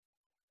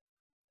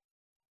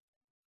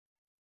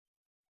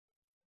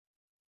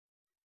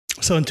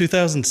So in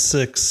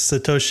 2006,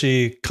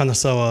 Satoshi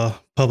Kanazawa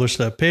published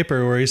a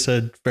paper where he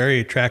said very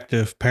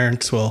attractive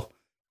parents will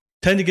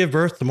tend to give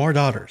birth to more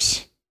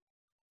daughters.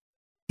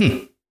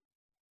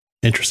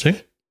 Interesting.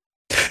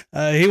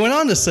 He went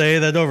on to say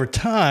that over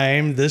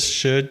time, this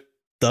should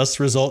thus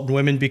result in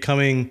women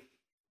becoming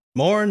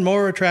more and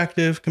more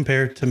attractive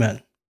compared to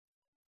men.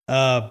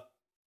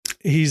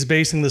 He's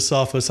basing this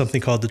off of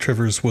something called the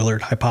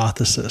Trivers-Willard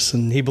hypothesis,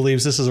 and he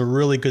believes this is a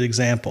really good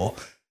example.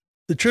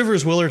 The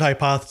Trivers-Willard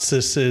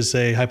hypothesis is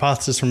a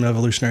hypothesis from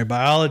evolutionary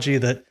biology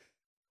that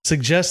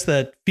suggests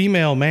that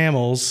female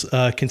mammals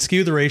can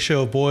skew the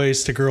ratio of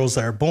boys to girls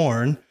that are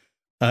born.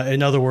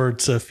 In other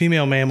words,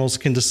 female mammals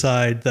can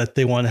decide that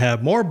they want to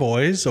have more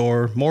boys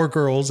or more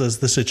girls as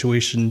the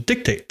situation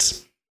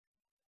dictates.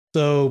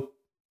 So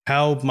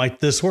how might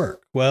this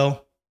work?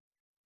 Well,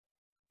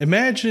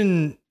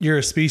 imagine you're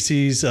a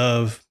species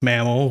of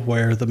mammal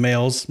where the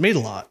males mate a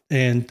lot,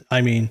 and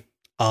I mean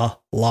a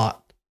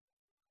lot.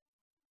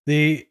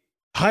 The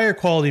higher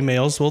quality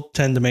males will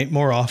tend to mate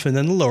more often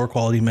than the lower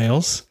quality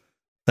males.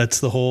 That's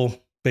the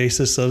whole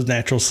basis of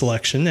natural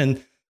selection,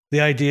 and the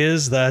idea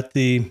is that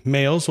the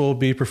males will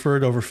be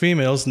preferred over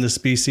females in the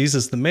species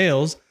as the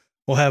males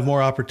will have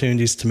more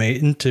opportunities to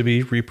mate and to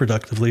be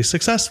reproductively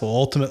successful.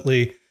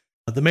 Ultimately,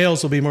 the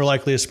males will be more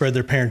likely to spread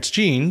their parents'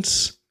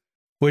 genes,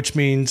 which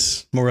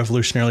means more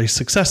evolutionarily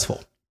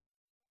successful.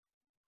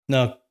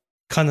 Now,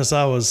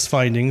 Kanazawa's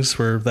findings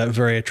were that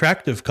very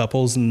attractive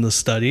couples in the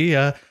study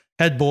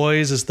had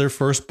boys as their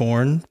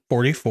firstborn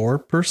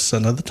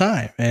 44% of the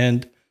time,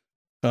 and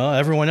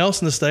everyone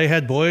else in the study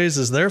had boys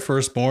as their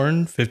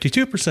firstborn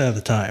 52% of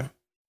the time.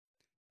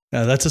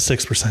 Now, that's a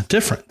 6%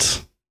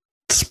 difference.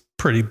 It's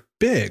pretty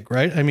big,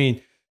 right? I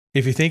mean,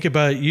 if you think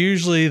about it,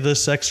 usually the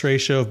sex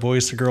ratio of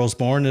boys to girls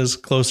born is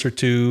closer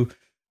to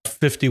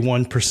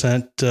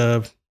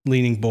 51%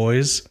 leaning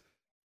boys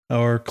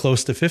or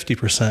close to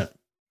 50%.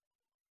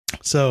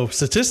 So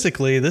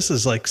statistically, this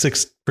is like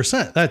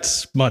 6%.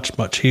 That's much,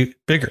 much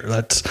bigger.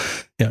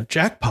 That's,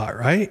 jackpot,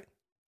 right?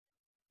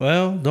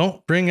 Well,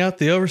 don't bring out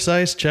the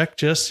oversized check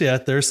just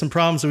yet. There's some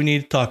problems we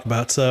need to talk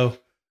about. So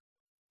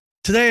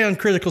today on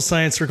Critical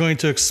Science, we're going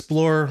to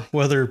explore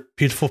whether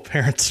beautiful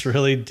parents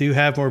really do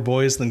have more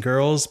boys than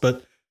girls.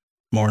 But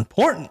more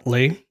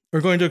importantly, we're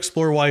going to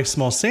explore why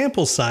small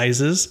sample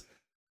sizes,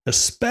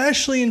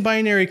 especially in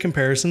binary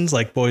comparisons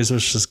like boys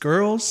versus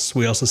girls,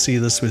 we also see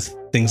this with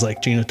things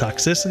like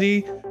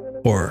genotoxicity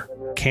or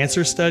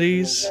cancer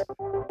studies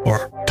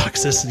or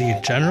toxicity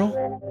in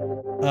general.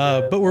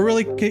 But we're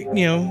really,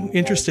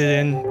 interested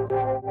in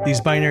these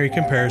binary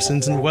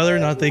comparisons and whether or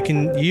not they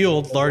can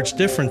yield large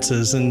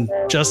differences. And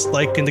just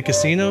like in the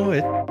casino,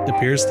 it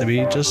appears to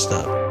be just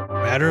a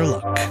matter of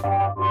luck.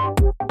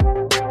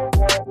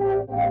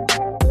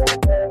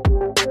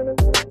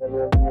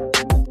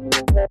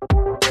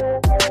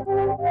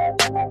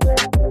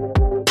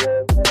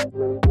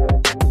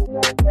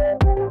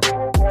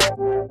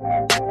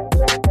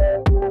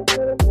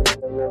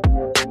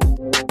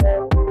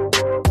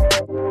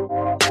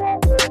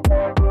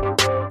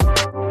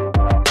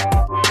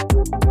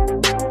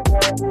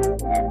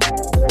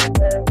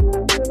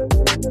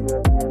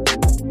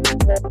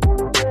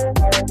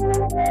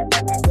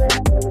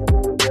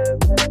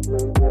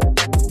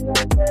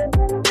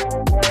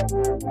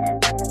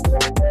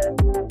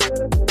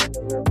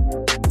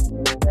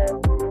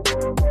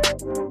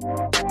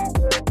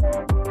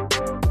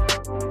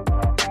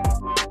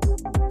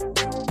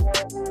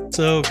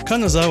 So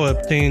Kanazawa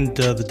obtained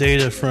the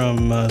data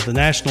from the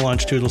National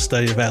Longitudinal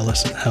Study of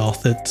Adolescent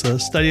Health. It's a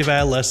study of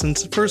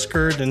adolescence. It first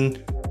occurred in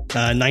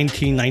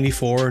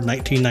 1994,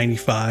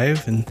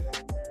 1995, and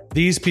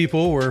these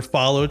people were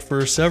followed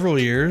for several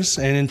years.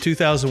 And in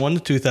 2001 to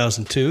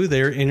 2002,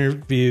 they were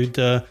interviewed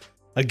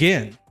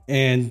again,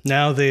 and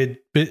now they had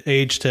been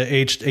aged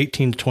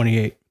 18 to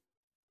 28.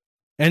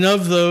 And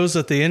of those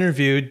that they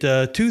interviewed,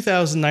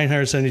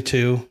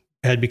 2,972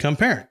 had become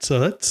parents. So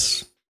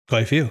that's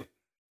quite a few.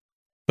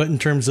 But in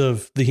terms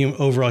of the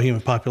overall human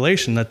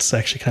population, that's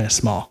actually kind of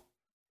small.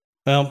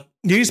 Well,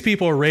 these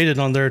people are rated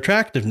on their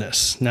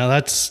attractiveness. Now,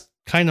 that's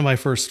kind of my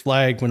first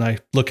flag when I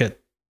look at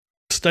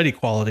study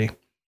quality.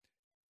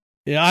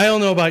 Yeah, I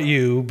don't know about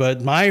you,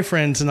 but my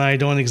friends and I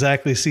don't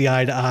exactly see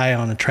eye to eye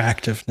on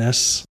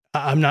attractiveness.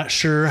 I'm not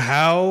sure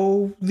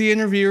how the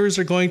interviewers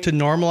are going to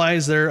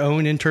normalize their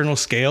own internal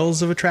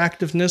scales of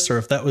attractiveness, or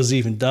if that was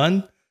even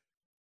done.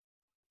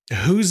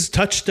 Whose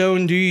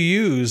touchstone do you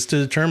use to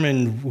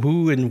determine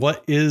who and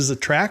what is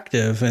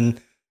attractive?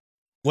 And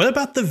what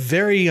about the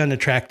very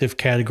unattractive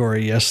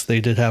category? Yes, they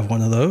did have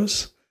one of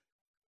those.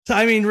 So,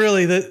 I mean,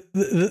 really,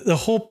 the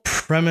whole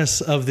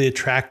premise of the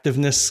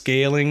attractiveness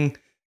scaling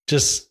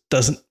just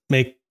doesn't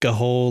make a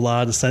whole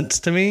lot of sense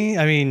to me.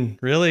 I mean,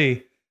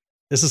 really,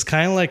 this is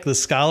kind of like the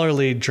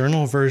scholarly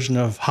journal version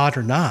of Hot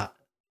or Not.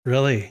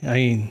 Really, I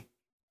mean,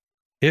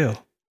 ew.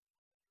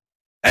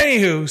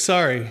 Anywho,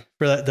 sorry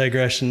for that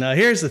digression. Now,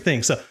 here's the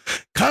thing. So,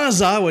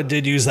 Kanazawa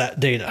did use that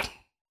data.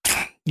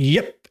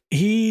 Yep,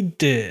 he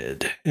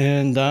did.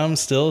 And I'm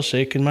still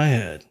shaking my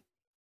head.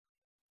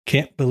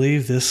 Can't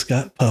believe this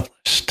got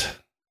published.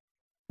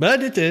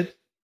 But it did.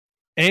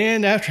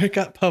 And after it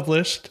got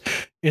published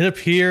in a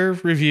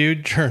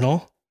peer-reviewed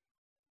journal,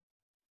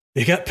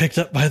 it got picked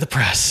up by the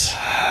press.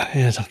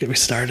 Yeah, don't get me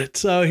started.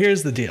 So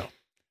here's the deal.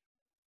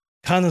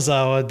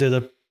 Kanazawa did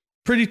a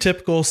pretty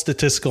typical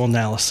statistical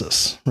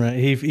analysis, right?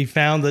 He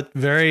found that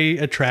very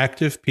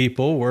attractive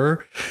people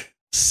were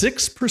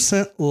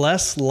 6%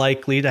 less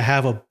likely to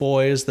have a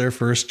boy as their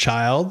first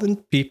child than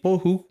people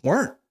who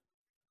weren't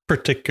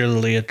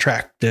particularly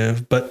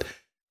attractive. But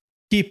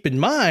keep in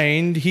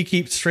mind, he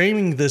keeps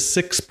framing this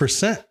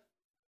 6%,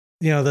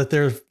 that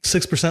they're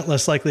 6%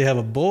 less likely to have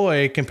a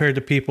boy compared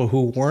to people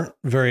who weren't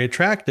very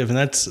attractive. And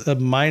that's a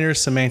minor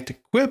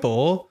semantic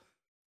quibble.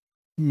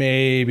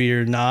 Maybe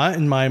or not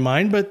in my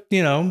mind, but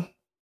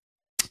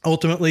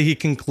ultimately he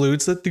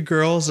concludes that the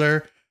girls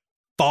are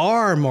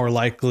far more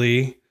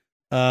likely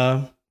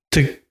to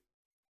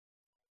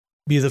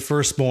be the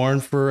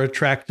firstborn for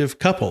attractive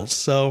couples.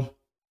 So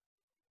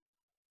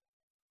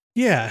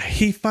yeah,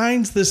 he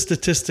finds this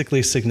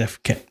statistically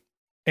significant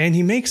and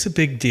he makes a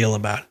big deal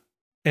about it.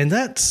 And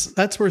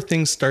that's where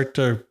things start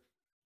to,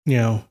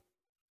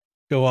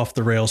 go off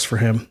the rails for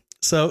him.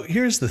 So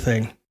here's the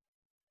thing.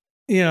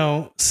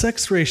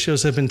 Sex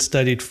ratios have been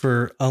studied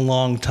for a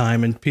long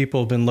time, and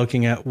people have been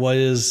looking at what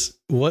is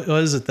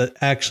it that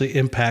actually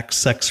impacts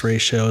sex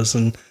ratios.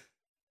 And,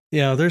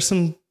 there's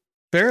some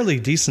fairly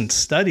decent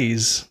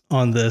studies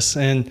on this.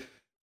 And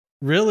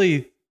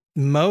really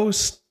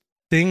most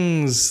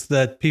things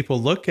that people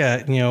look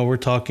at, we're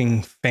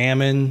talking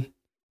famine,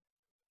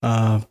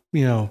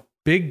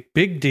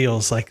 big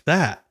deals like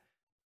that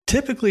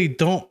typically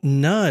don't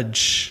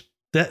nudge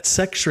that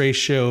sex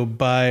ratio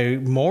by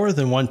more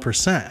than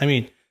 1%. I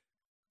mean,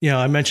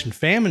 I mentioned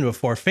famine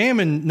before.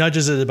 Famine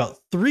nudges it about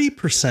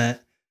 3%.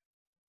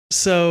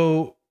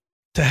 So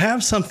to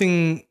have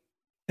something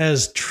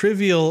as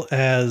trivial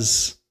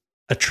as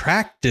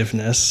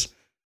attractiveness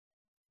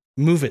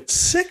move at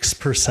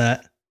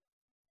 6%,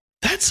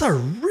 that's a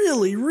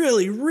really,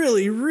 really,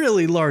 really,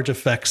 really large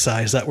effect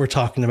size that we're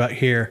talking about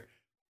here.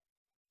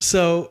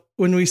 So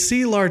when we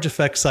see large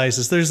effect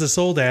sizes, there's this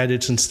old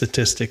adage in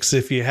statistics.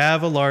 If you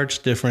have a large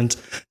difference,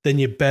 then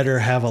you better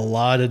have a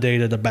lot of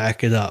data to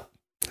back it up.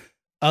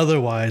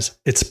 Otherwise,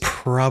 it's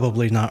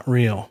probably not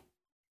real.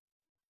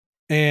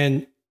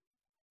 And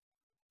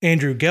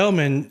Andrew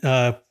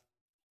Gelman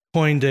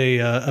coined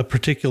a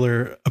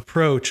particular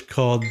approach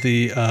called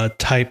the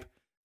type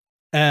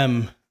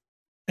M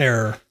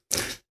error.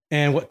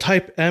 And what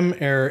type M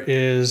error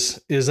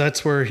is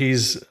that's where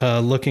he's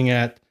looking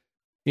at,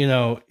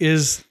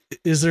 is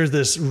there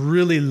this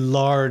really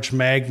large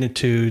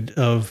magnitude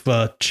of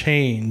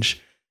change?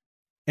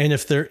 And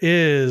if there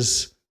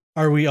is,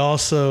 are we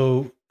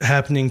also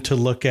happening to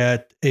look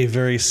at a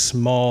very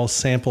small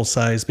sample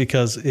size?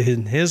 Because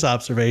in his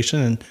observation,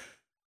 and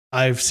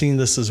I've seen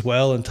this as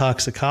well in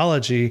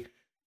toxicology,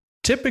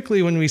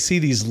 typically when we see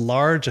these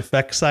large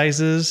effect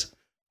sizes,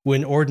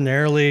 when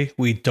ordinarily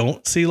we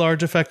don't see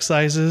large effect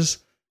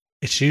sizes,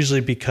 it's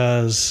usually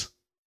because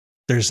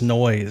there's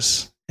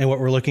noise. And what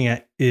we're looking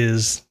at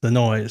is the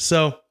noise.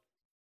 So,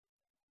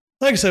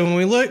 like I said,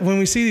 when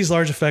we see these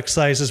large effect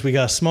sizes, we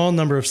got a small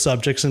number of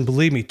subjects, and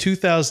believe me,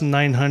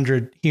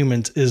 2,900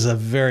 humans is a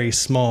very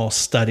small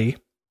study.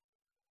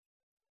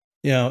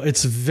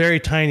 It's very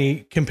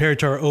tiny compared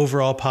to our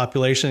overall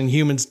population. And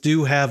humans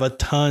do have a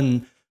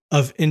ton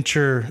of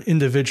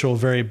individual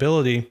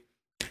variability.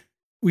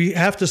 We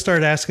have to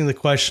start asking the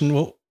question,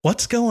 well,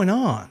 what's going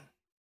on?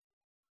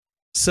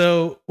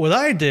 So what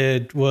I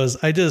did was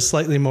I did a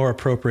slightly more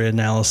appropriate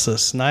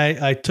analysis, and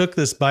I took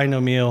this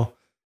binomial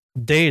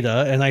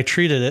data and I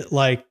treated it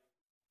like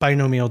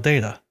binomial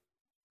data.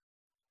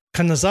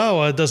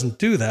 Kanazawa doesn't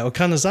do that. What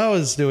Kanazawa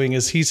is doing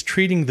is he's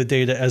treating the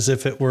data as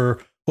if it were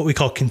what we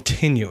call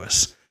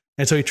continuous.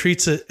 And so he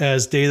treats it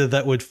as data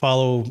that would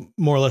follow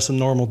more or less a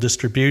normal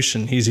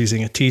distribution. He's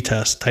using a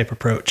t-test type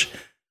approach.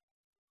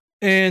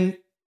 And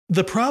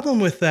the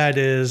problem with that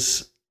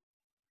is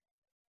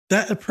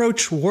that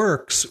approach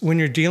works when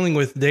you're dealing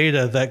with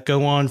data that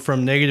go on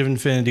from negative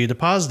infinity to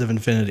positive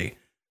infinity.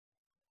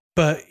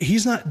 But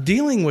he's not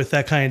dealing with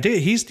that kind of data.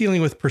 He's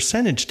dealing with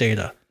percentage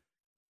data,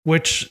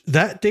 which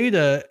that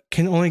data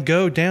can only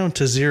go down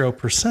to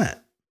 0%.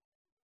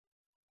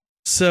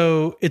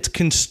 So it's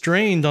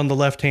constrained on the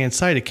left-hand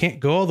side. It can't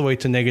go all the way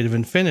to negative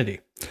infinity.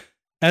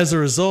 As a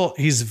result,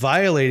 he's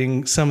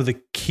violating some of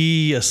the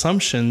key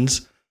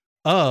assumptions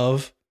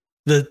of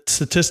the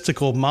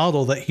statistical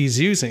model that he's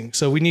using.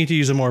 So we need to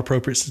use a more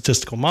appropriate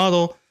statistical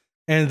model.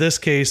 And in this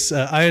case,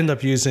 I end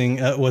up using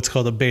what's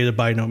called a beta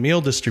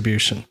binomial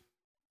distribution.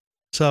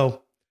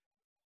 So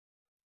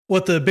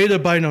what the beta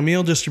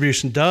binomial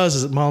distribution does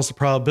is it models the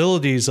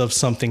probabilities of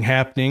something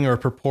happening or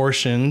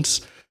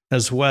proportions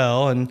as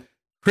well. And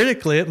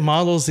critically, it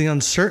models the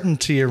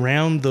uncertainty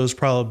around those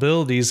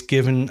probabilities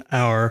given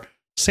our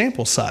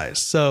sample size.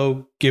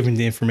 So given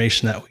the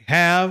information that we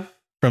have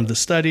from the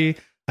study,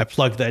 I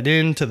plug that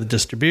into the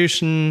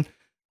distribution.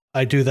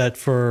 I do that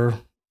for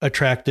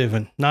attractive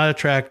and not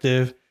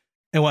attractive.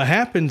 And what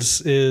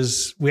happens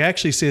is we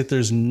actually see that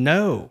there's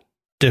no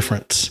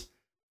difference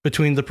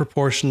between the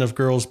proportion of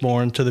girls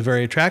born to the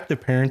very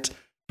attractive parents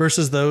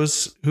versus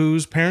those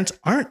whose parents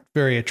aren't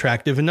very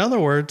attractive. In other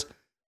words,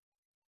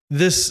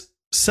 this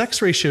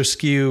sex ratio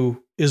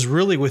skew is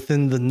really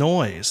within the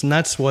noise, and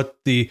that's what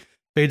the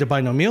beta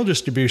binomial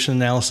distribution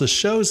analysis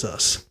shows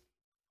us.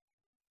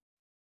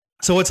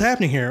 So what's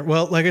happening here?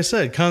 Well, like I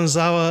said,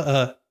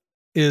 Kanazawa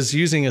is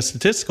using a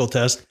statistical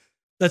test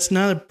that's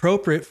not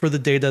appropriate for the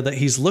data that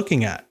he's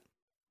looking at.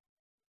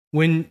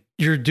 When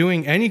you're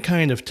doing any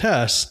kind of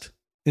test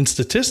in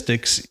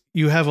statistics,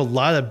 you have a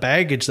lot of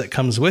baggage that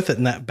comes with it,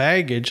 and that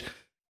baggage,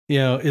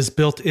 is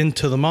built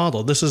into the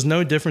model. This is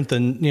no different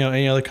than,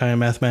 any other kind of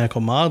mathematical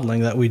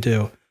modeling that we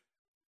do.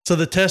 So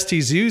the test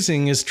he's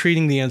using is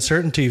treating the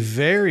uncertainty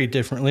very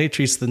differently. It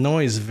treats the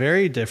noise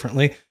very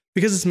differently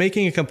because it's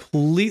making a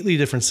completely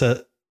different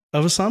set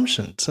of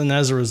assumptions. And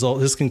as a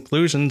result, his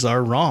conclusions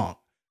are wrong.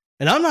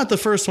 And I'm not the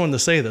first one to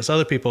say this.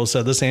 Other people have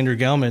said this. Andrew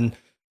Gelman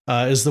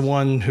is the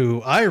one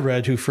who I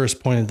read who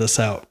first pointed this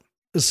out.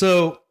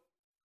 So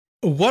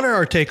what are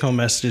our take-home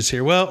messages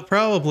here? Well,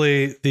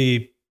 probably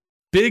the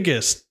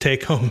biggest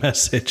take-home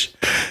message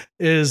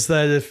is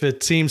that if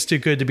it seems too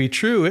good to be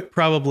true, it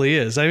probably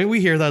is. I mean,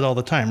 we hear that all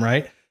the time,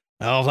 right?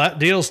 Oh, that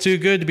deal's too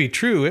good to be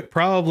true. It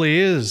probably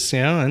is,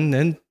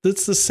 and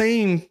it's the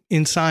same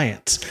in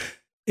science.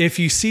 If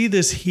you see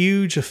this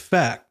huge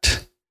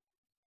effect,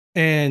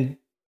 and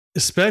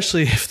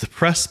especially if the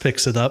press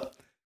picks it up,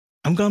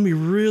 I'm going to be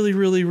really,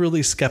 really,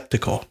 really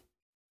skeptical.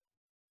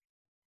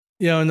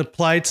 In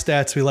applied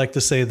stats, we like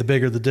to say the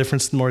bigger the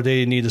difference, the more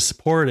data you need to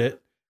support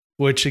it,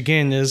 which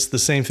again is the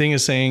same thing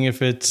as saying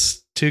if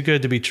it's too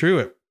good to be true,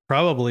 it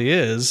probably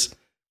is.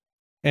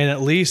 And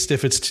at least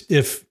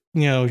if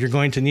you're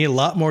going to need a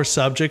lot more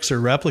subjects or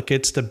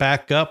replicates to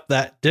back up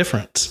that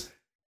difference.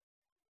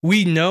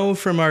 We know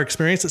from our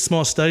experience that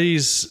small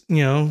studies,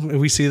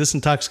 we see this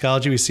in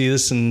toxicology, we see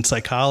this in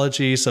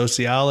psychology,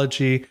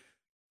 sociology,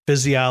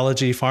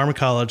 physiology,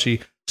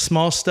 pharmacology.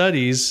 Small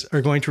studies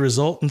are going to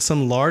result in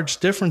some large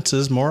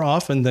differences more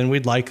often than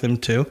we'd like them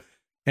to.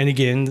 And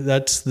again,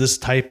 that's this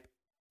type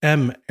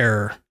M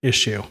error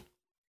issue.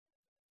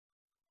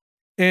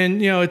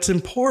 And, it's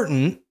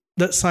important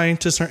that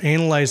scientists are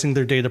analyzing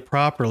their data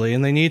properly,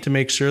 and they need to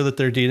make sure that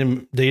their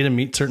data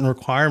meet certain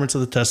requirements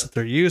of the test that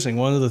they're using.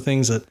 One of the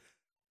things that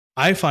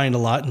I find a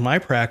lot in my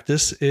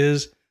practice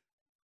is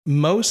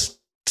most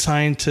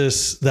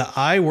scientists that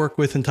I work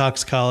with in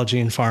toxicology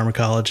and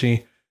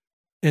pharmacology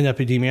and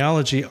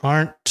epidemiology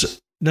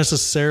aren't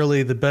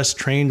necessarily the best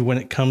trained when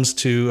it comes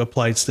to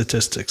applied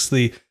statistics.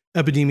 The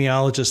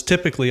epidemiologists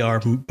typically are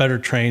better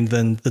trained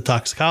than the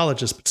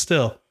toxicologists, but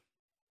still,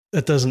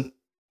 that doesn't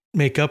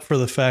make up for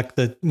the fact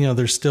that,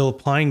 they're still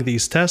applying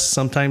these tests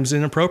sometimes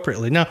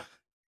inappropriately. Now,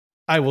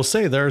 I will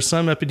say there are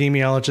some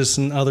epidemiologists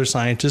and other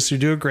scientists who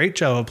do a great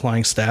job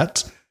applying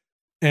stats,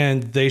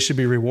 and they should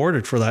be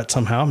rewarded for that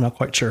somehow. I'm not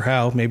quite sure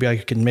how. Maybe I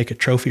can make a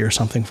trophy or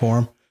something for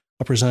them.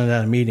 I'll present it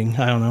at a meeting.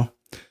 I don't know.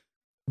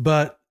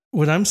 But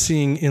what I'm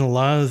seeing in a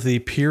lot of the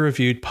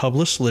peer-reviewed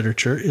published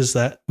literature is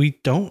that we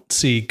don't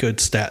see good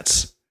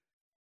stats.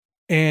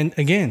 And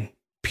again,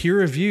 peer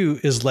review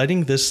is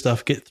letting this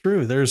stuff get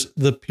through.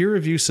 The peer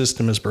review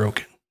system is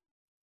broken.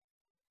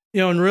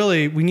 And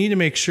really, we need to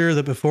make sure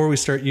that before we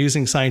start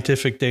using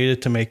scientific data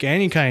to make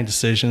any kind of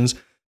decisions,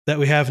 that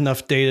we have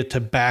enough data to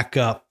back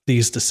up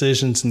these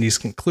decisions and these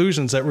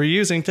conclusions that we're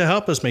using to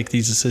help us make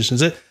these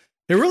decisions. It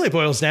really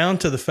boils down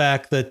to the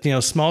fact that,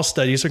 small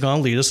studies are going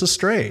to lead us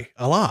astray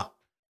a lot.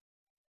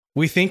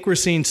 We think we're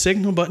seeing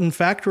signal, but in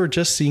fact, we're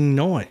just seeing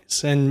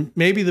noise. And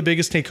maybe the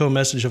biggest take-home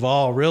message of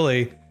all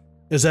really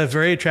is that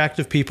very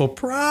attractive people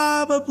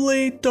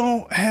probably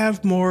don't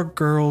have more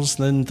girls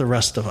than the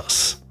rest of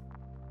us.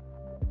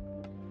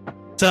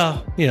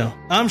 So,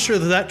 I'm sure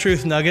that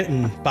truth nugget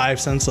and 5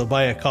 cents will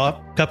buy a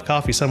cup of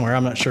coffee somewhere.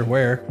 I'm not sure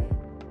where.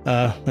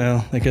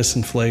 I guess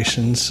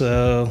inflation.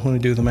 So let me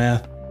do the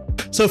math.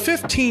 So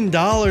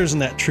 $15 in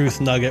that truth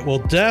nugget will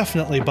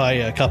definitely buy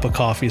you a cup of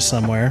coffee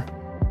somewhere.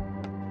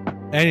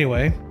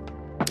 Anyway,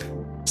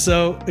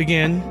 so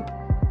again,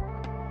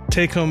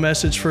 take home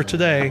message for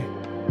today.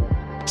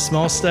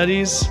 Small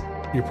studies,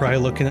 you're probably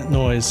looking at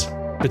noise.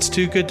 If it's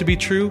too good to be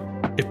true,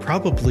 it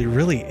probably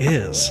really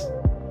is.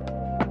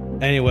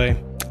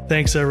 Anyway,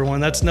 thanks everyone.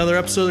 That's another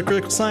episode of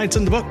Critical Science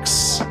in the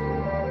Books.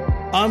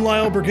 I'm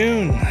Lyle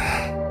Burgoon.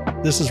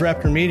 This is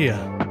Raptor Media.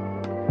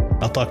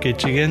 I'll talk to you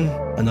again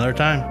another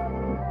time.